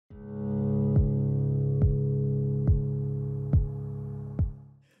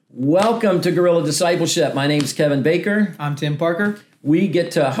Welcome to Guerrilla Discipleship. My name is Kevin Baker. I'm Tim Parker. We get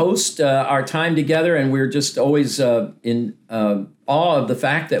to host our time together, and we're just always in awe of the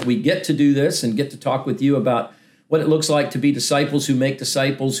fact that we get to do this and get to talk with you about what it looks like to be disciples who make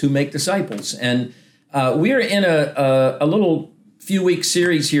disciples who make disciples. And we are in a little few-week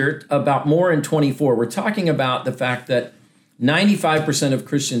series here about more in 24. We're talking about the fact that 95% of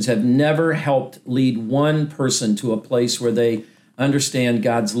Christians have never helped lead one person to a place where they understand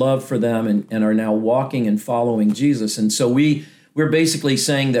God's love for them and are now walking and following Jesus. And so we're basically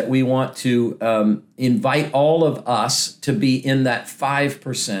saying that we want to invite all of us to be in that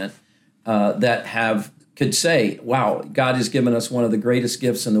 5% that could say, wow, God has given us one of the greatest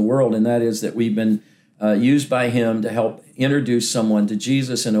gifts in the world, and that is that we've been used by him to help introduce someone to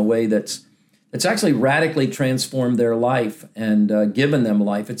Jesus in a way that's actually radically transformed their life and given them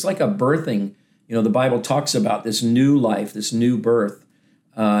life. It's like a birthing. You know, the Bible talks about this new life, this new birth.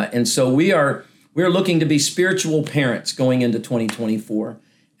 And so we're looking to be spiritual parents going into 2024.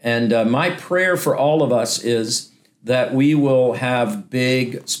 And my prayer for all of us is that we will have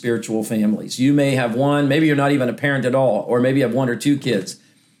big spiritual families. You may have one, maybe you're not even a parent at all, or maybe you have one or two kids.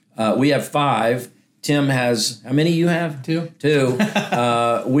 We have 5. Tim has, how many you have? 2. 2.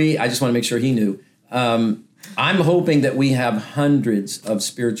 I just want to make sure he knew. I'm hoping that we have hundreds of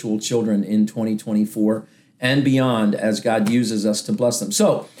spiritual children in 2024 and beyond as God uses us to bless them.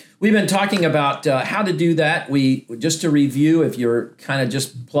 So we've been talking about how to do that. Just to review, if you're kind of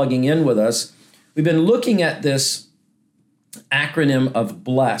just plugging in with us, we've been looking at this acronym of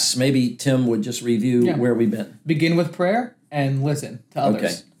BLESS. Maybe Tim would just review where we've been. Begin with prayer and listen to others.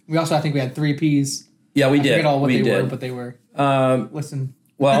 Okay. We also, I think we had 3 P's. Yeah, we did. I forget all what they were, but they were listen.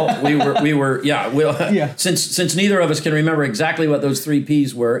 Well, we were. Since neither of us can remember exactly what those 3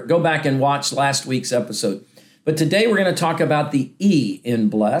 P's were, go back and watch last week's episode. But today we're going to talk about the E in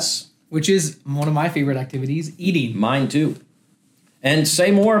bless, which is one of my favorite activities, eating. Mine too. And say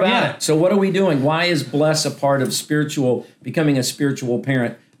more about it. So what are we doing? Why is bless a part of becoming a spiritual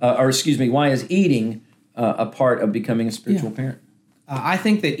parent? Why is eating a part of becoming a spiritual parent? I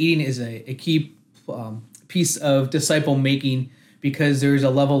think that eating is a key piece of disciple making, because there's a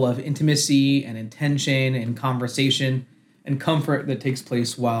level of intimacy and intention and conversation and comfort that takes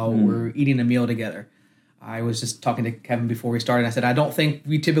place while we're eating a meal together. I was just talking to Kevin before we started. I said, I don't think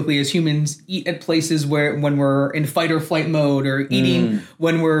we typically as humans eat at places when we're in fight or flight mode, or eating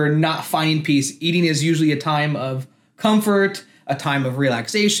when we're not finding peace. Eating is usually a time of comfort, a time of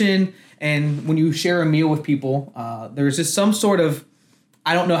relaxation. And when you share a meal with people, there's just some sort of,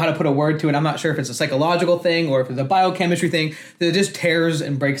 I don't know how to put a word to it. I'm not sure if it's a psychological thing or if it's a biochemistry thing that just tears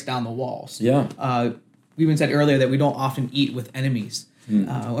and breaks down the walls. Yeah. We even said earlier that we don't often eat with enemies.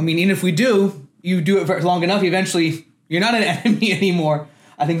 Even if we do, you do it for long enough, eventually you're not an enemy anymore.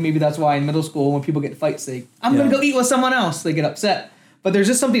 I think maybe that's why in middle school when people get in fights, I'm going to go eat with someone else. They get upset. But there's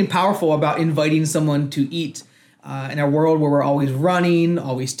just something powerful about inviting someone to eat. In a world where we're always running,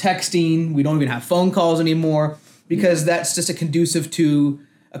 always texting, we don't even have phone calls anymore, because that's just a conducive to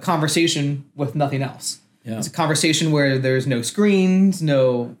a conversation with nothing else. Yeah. It's a conversation where there's no screens,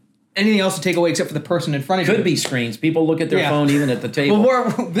 no anything else to take away except for the person in front of you. Could be screens. People look at their phone even at the table. Well,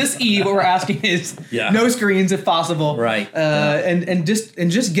 what we're asking is no screens if possible. Right. And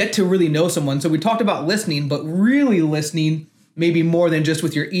just get to really know someone. So we talked about listening, but really listening maybe more than just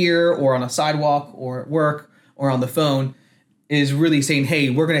with your ear or on a sidewalk or at work or on the phone, is really saying, hey,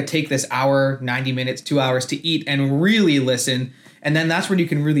 we're going to take this hour, 90 minutes, 2 hours to eat and really listen. And then that's when you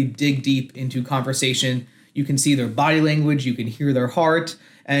can really dig deep into conversation. You can see their body language. You can hear their heart.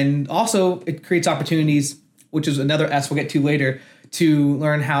 And also it creates opportunities, which is another S we'll get to later, to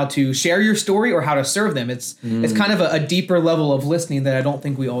learn how to share your story or how to serve them. It's kind of a deeper level of listening that I don't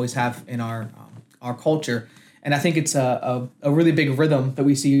think we always have in our culture. And I think it's a really big rhythm that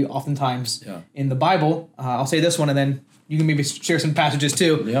we see oftentimes in the Bible. I'll say this one, and then you can maybe share some passages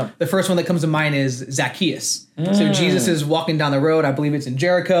too. Yeah. The first one that comes to mind is Zacchaeus. So Jesus is walking down the road. I believe it's in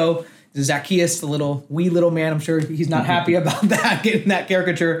Jericho. Zacchaeus, the wee little man, I'm sure he's not happy about that, getting that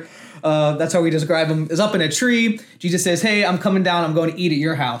caricature. That's how we describe him, is up in a tree. Jesus says, hey, I'm coming down. I'm going to eat at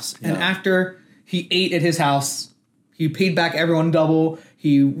your house. Yeah. And after he ate at his house, he paid back everyone double.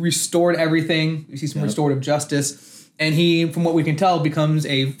 He restored everything. You see some restorative justice. And he, from what we can tell, becomes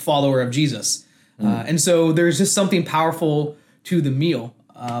a follower of Jesus. And so there's just something powerful to the meal.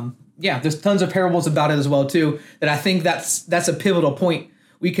 There's tons of parables about it as well, too, that I think that's a pivotal point.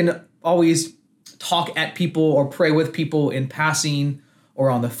 We can always talk at people or pray with people in passing or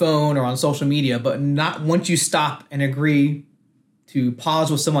on the phone or on social media, but not once you stop and agree to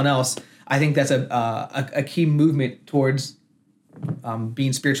pause with someone else. I think that's a key movement towards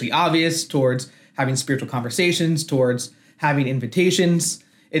being spiritually obvious, towards having spiritual conversations, towards having invitations.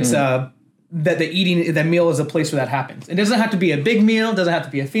 It's that that meal is a place where that happens. It doesn't have to be a big meal. It doesn't have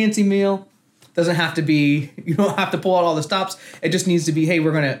to be a fancy meal. It doesn't have to be, you don't have to pull out all the stops. It just needs to be, hey,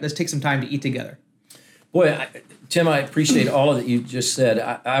 let's take some time to eat together. Boy, Tim, I appreciate all of that you just said.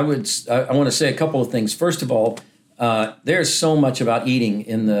 I want to say a couple of things. First of all, there's so much about eating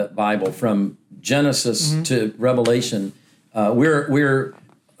in the Bible, from Genesis to Revelation. We were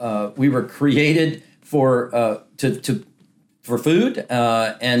created for food,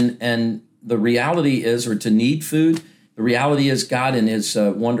 and the reality is, or to need food. The reality is, God in His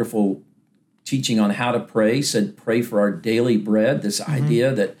wonderful teaching on how to pray said, "Pray for our daily bread." This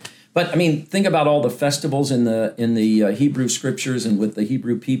idea that. But I mean, think about all the festivals in the Hebrew scriptures and with the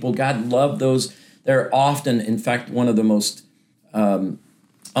Hebrew people. God loved those. They're often, in fact, one of the most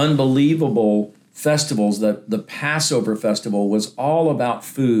unbelievable festivals. The Passover festival was all about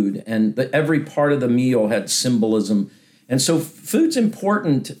food, and every part of the meal had symbolism. And so food's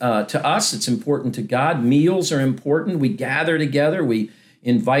important to us. It's important to God. Meals are important. We gather together. We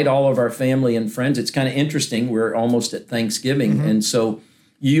invite all of our family and friends. It's kind of interesting. We're almost at Thanksgiving, and so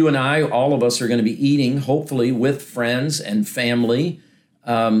you and I, all of us, are going to be eating, hopefully, with friends and family.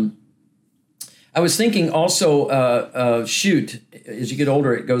 I was thinking also, as you get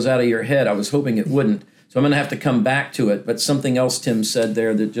older, it goes out of your head. I was hoping it wouldn't. So I'm going to have to come back to it. But something else Tim said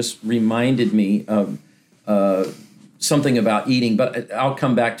there that just reminded me of something about eating. But I'll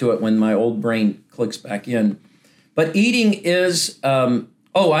come back to it when my old brain clicks back in. But eating is, I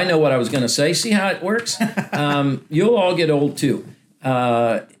know what I was going to say. See how it works? You'll all get old too.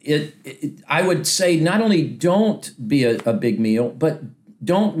 I would say not only don't be a big meal, but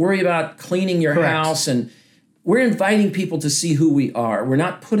don't worry about cleaning your house. And we're inviting people to see who we are. We're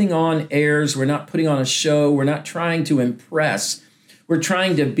not putting on airs. We're not putting on a show. We're not trying to impress. We're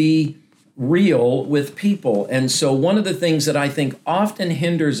trying to be real with people. And so one of the things that I think often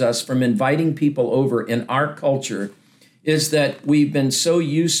hinders us from inviting people over in our culture is that we've been so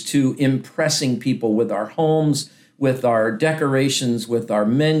used to impressing people with our homes, with our decorations, with our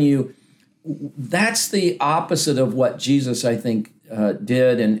menu. That's the opposite of what Jesus, I think,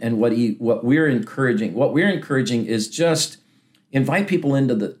 did, and what we're encouraging. What we're encouraging is just invite people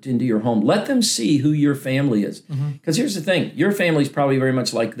into your home. Let them see who your family is. Because here's the thing: your family is probably very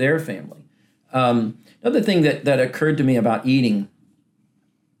much like their family. Another thing that occurred to me about eating,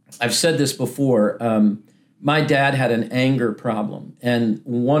 I've said this before. My dad had an anger problem, and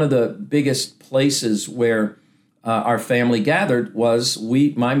one of the biggest places where our family gathered was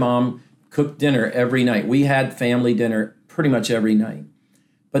my mom cooked dinner every night. We had family dinner pretty much every night.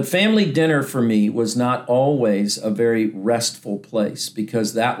 But family dinner for me was not always a very restful place,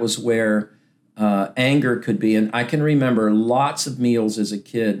 because that was where anger could be. And I can remember lots of meals as a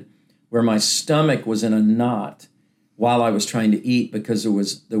kid where my stomach was in a knot while I was trying to eat, because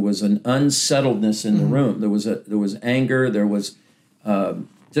there was an unsettledness in the room. There was anger. There was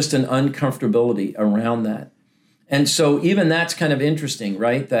just an uncomfortability around that. And so even that's kind of interesting,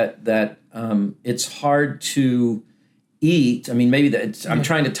 right? That it's hard to eat. I mean, maybe I'm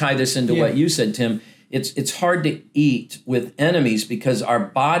trying to tie this into what you said, Tim. It's hard to eat with enemies because our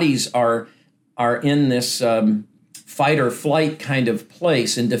bodies are in this fight or flight kind of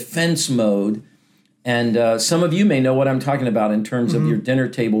place, in defense mode. And some of you may know what I'm talking about in terms of your dinner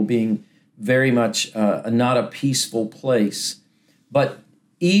table being very much not a peaceful place. But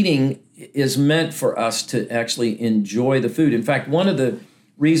eating is meant for us to actually enjoy the food. In fact, one of the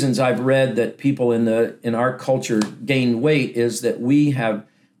reasons I've read that people in our culture gain weight is that we have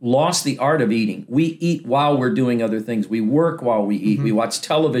lost the art of eating. We eat while we're doing other things. We work while we eat. We watch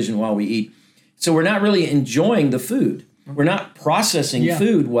television while we eat. So we're not really enjoying the food. We're not processing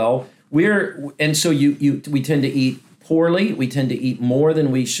food well. We tend to eat poorly. We tend to eat more than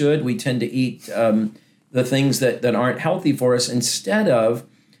we should. We tend to eat the things that aren't healthy for us, instead of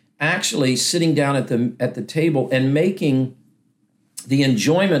actually sitting down at the table and making the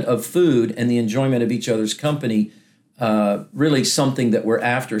enjoyment of food and the enjoyment of each other's company really something that we're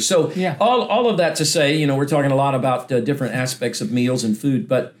after. So all of that to say, we're talking a lot about different aspects of meals and food,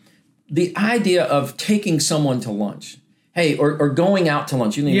 but the idea of taking someone to lunch, hey, or going out to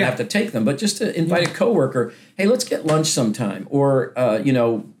lunch, you don't even have to take them, but just to invite a coworker, hey, let's get lunch sometime, or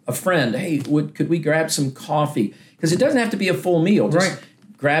a friend, hey, could we grab some coffee? Because it doesn't have to be a full meal. Just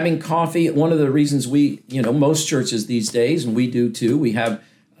grabbing coffee. One of the reasons most churches these days, and we do too, we have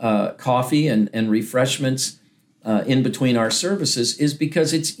coffee and refreshments in between our services, is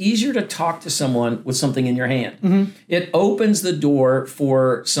because it's easier to talk to someone with something in your hand. It opens the door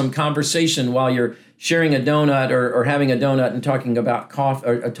for some conversation while you're sharing a donut or having a donut and talking about coffee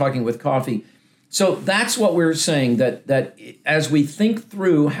or talking with coffee. So that's what we're saying, that as we think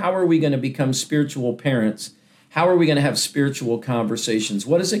through how are we going to become spiritual parents, how are we going to have spiritual conversations?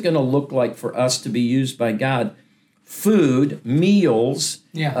 What is it going to look like for us to be used by God? Food, meals,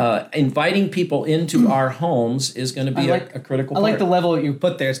 inviting people into our homes is going to be a critical part. I like the level that you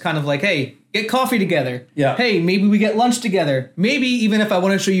put there. It's kind of like, hey, get coffee together. Yeah. Hey, maybe we get lunch together. Maybe even if I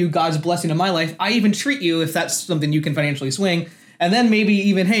want to show you God's blessing in my life, I even treat you if that's something you can financially swing. And then maybe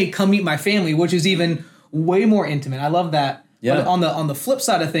even, hey, come meet my family, which is even way more intimate. I love that. Yeah. But on the flip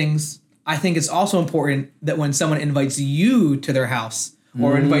side of things, I think it's also important that when someone invites you to their house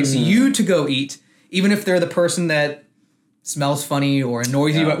or invites you to go eat, even if they're the person that smells funny or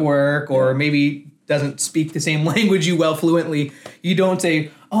annoys you at work or maybe doesn't speak the same language you well fluently, you don't say,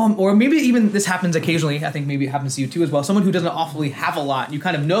 or maybe even this happens occasionally. I think maybe it happens to you too as well. Someone who doesn't awfully have a lot, you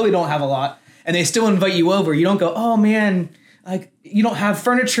kind of know they don't have a lot, and they still invite you over. You don't go, oh man, like you don't have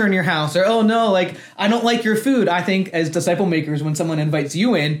furniture in your house, or oh no, like I don't like your food. I think as disciple makers, when someone invites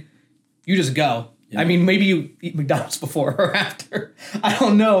you in, you just go. Yeah. I mean, maybe you eat McDonald's before or after. I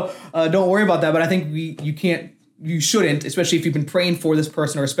don't know. Don't worry about that. But I think you shouldn't, especially if you've been praying for this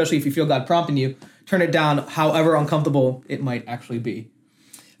person, or especially if you feel God prompting you, turn it down, however uncomfortable it might actually be.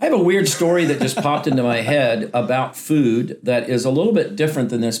 I have a weird story that just popped into my head about food that is a little bit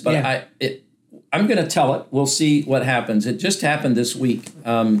different than this, but I'm going to tell it. We'll see what happens. It just happened this week.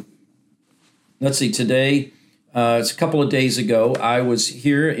 Let's see, today, it's a couple of days ago, I was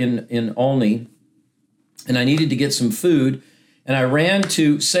here in Olney, and I needed to get some food, and I ran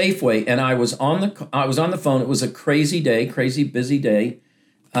to Safeway, and I was on the phone. It was a crazy busy day.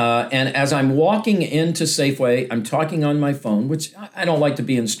 And as I'm walking into Safeway, I'm talking on my phone, which I don't like to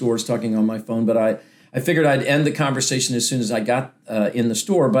be in stores talking on my phone, but I figured I'd end the conversation as soon as I got in the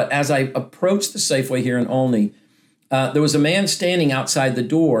store. But as I approached the Safeway here in Olney, there was a man standing outside the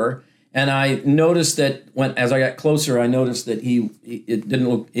door, and I noticed that as I got closer, I noticed that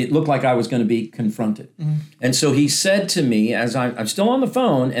it looked like I was going to be confronted. Mm-hmm. And so he said to me, as I'm still on the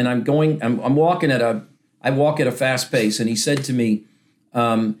phone, and I walk at a fast pace, and he said to me,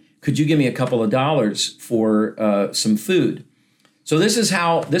 could you give me a couple of dollars for some food? So this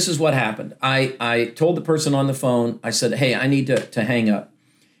is what happened. I told the person on the phone, I said, hey, I need to hang up.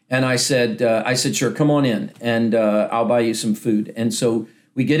 And I said, sure, come on in, and I'll buy you some food. And so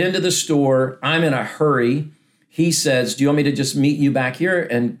we get into the store. I'm in a hurry. He says, do you want me to just meet you back here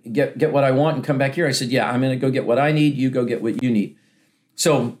and get what I want and come back here? I said, yeah, I'm going to go get what I need. You go get what you need.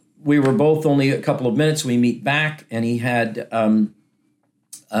 So we were both only a couple of minutes. We meet back, and he had a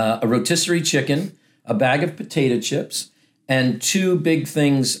rotisserie chicken, a bag of potato chips, and 2 big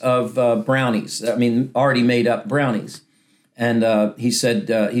things of brownies. I mean, already made up brownies. And he said,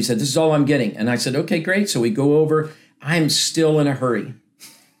 this is all I'm getting. And I said, okay, great. So we go over. I'm still in a hurry.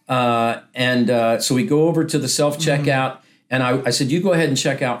 So we go over to the self-checkout. And I said, you go ahead and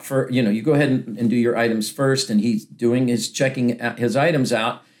check out you go ahead and do your items first. And he's doing checking his items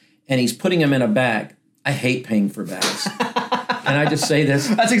out, and he's putting them in a bag. I hate paying for bags. Can I just say this?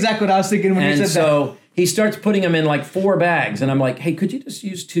 That's exactly what I was thinking when you said that. And so he starts putting them in like 4 bags. And I'm like, hey, could you just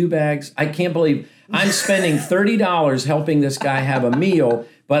use 2 bags? I can't believe I'm spending $30 helping this guy have a meal,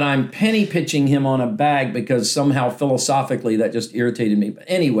 but I'm penny pitching him on a bag because somehow philosophically that just irritated me. But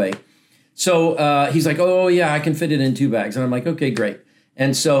anyway, so he's like, oh, yeah, I can fit it in 2 bags. And I'm like, okay, great.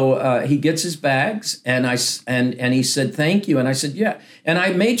 And so he gets his bags, and he said, thank you. And I said, yeah. And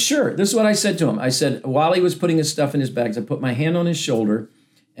I made sure, this is what I said to him. I said, while he was putting his stuff in his bags, I put my hand on his shoulder,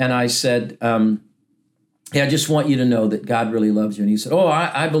 and I said, hey, I just want you to know that God really loves you. And he said, oh,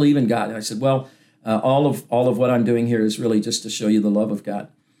 I believe in God. And I said, well, all of what I'm doing here is really just to show you the love of God.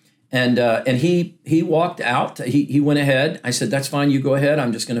 And he walked out. He went ahead. I said, that's fine. You go ahead.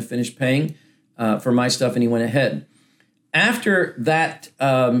 I'm just going to finish paying for my stuff. And he went ahead. After that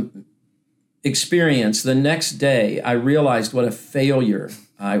experience, the next day, I realized what a failure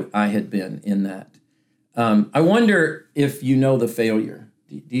I had been in that. I wonder if you know the failure.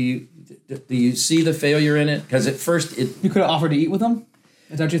 Do you see the failure in it? Because at first, you could have offered to eat with them.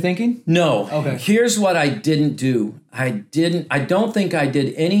 Is that what you're thinking? No. Okay. Here's what I didn't do. I don't think I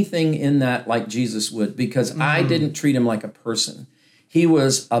did anything in that like Jesus would, because I didn't treat him like a person. He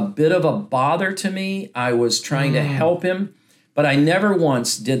was a bit of a bother to me. I was trying to help him, but I never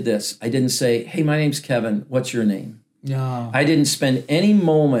once did this. I didn't say, hey, my name's Kevin. What's your name? No. I didn't spend any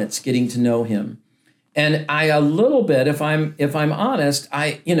moments getting to know him. And I a little bit, if I'm honest,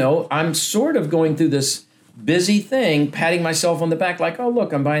 I'm sort of going through this busy thing, patting myself on the back like, oh,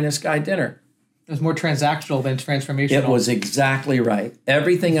 look, I'm buying this guy dinner. It was more transactional than transformational. It was exactly right.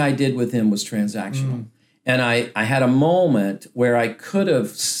 Everything I did with him was transactional. And I had a moment where I could have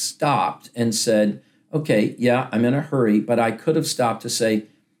stopped and said, okay, yeah, I'm in a hurry, but I could have stopped to say,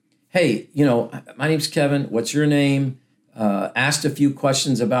 hey, my name's Kevin. What's your name? Asked a few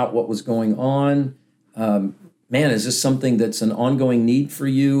questions about what was going on. Man, is this something that's an ongoing need for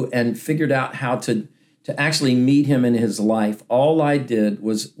you? And figured out how to actually meet him in his life. All I did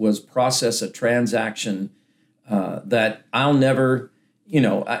was process a transaction that I'll never,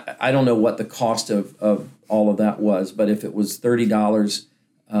 I don't know what the cost of all of that was, but if it was $30,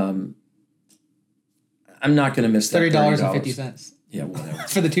 I'm not going to miss that $30.50. Yeah, whatever.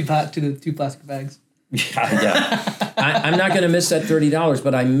 For the two plastic bags. Yeah. I'm not going to miss that $30,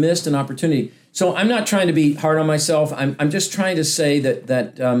 but I missed an opportunity. So I'm not trying to be hard on myself. I'm just trying to say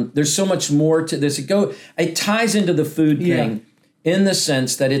that there's so much more to this. It ties into the food thing in the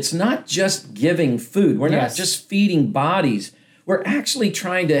sense that it's not just giving food. We're not just feeding bodies. We're actually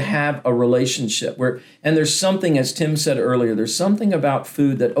trying to have a relationship and there's something, as Tim said earlier, there's something about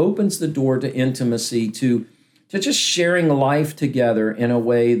food that opens the door to intimacy, to just sharing life together in a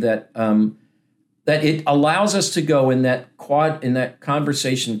way that that it allows us to go in that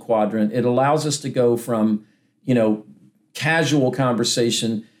conversation quadrant. It allows us to go from, casual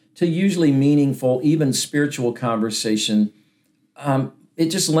conversation to usually meaningful, even spiritual conversation. It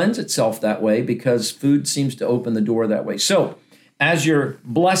just lends itself that way because food seems to open the door that way. So as you're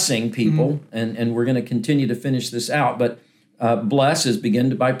blessing people, and we're going to continue to finish this out, but bless is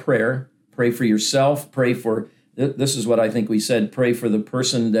begin by prayer. Pray for yourself. Pray for, this is what I think we said, pray for the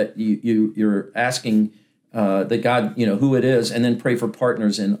person that you're asking that God, who it is, and then pray for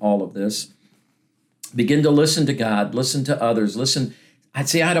partners in all of this. Begin to listen to God, listen to others, listen. I'd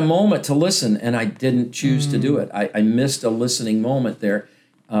say I had a moment to listen, and I didn't choose to do it. I missed a listening moment there.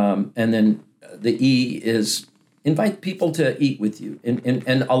 And then the E is invite people to eat with you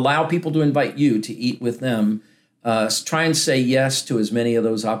and allow people to invite you to eat with them. Try and say yes to as many of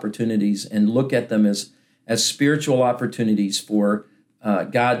those opportunities and look at them as spiritual opportunities for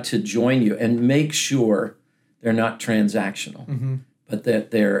God to join you, and make sure they're not transactional, but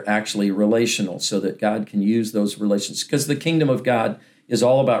that they're actually relational so that God can use those relationships. Because the kingdom of God is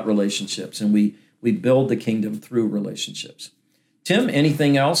all about relationships, and we build the kingdom through relationships. Tim,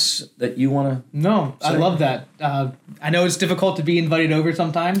 anything else that you want to No, say? I love that. I know it's difficult to be invited over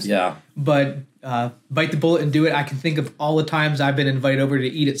sometimes. Yeah. But bite the bullet and do it. I can think of all the times I've been invited over to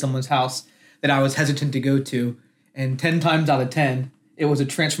eat at someone's house that I was hesitant to go to. And 10 times out of 10, it was a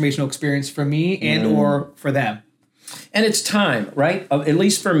transformational experience for me and or for them. And it's time, right? At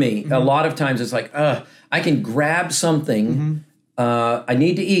least for me. A lot of times it's like, I can grab something. I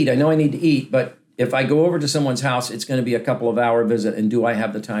need to eat. I know I need to eat, but if I go over to someone's house, it's going to be a couple of hour visit. And do I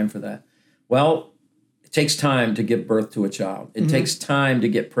have the time for that? Well, it takes time to give birth to a child. It takes time to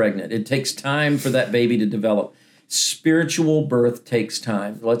get pregnant. It takes time for that baby to develop. Spiritual birth takes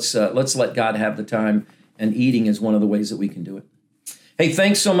time. Let's let God have the time, and eating is one of the ways that we can do it. Hey,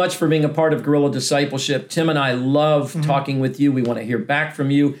 thanks so much for being a part of Guerrilla Discipleship. Tim and I love talking with you. We want to hear back from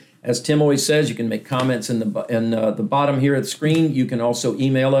you. As Tim always says, you can make comments in the bottom here of the screen. You can also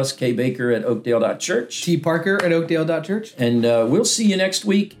email us, kbaker@oakdale.church. tparker@oakdale.church. And we'll see you next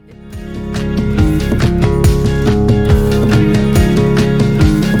week.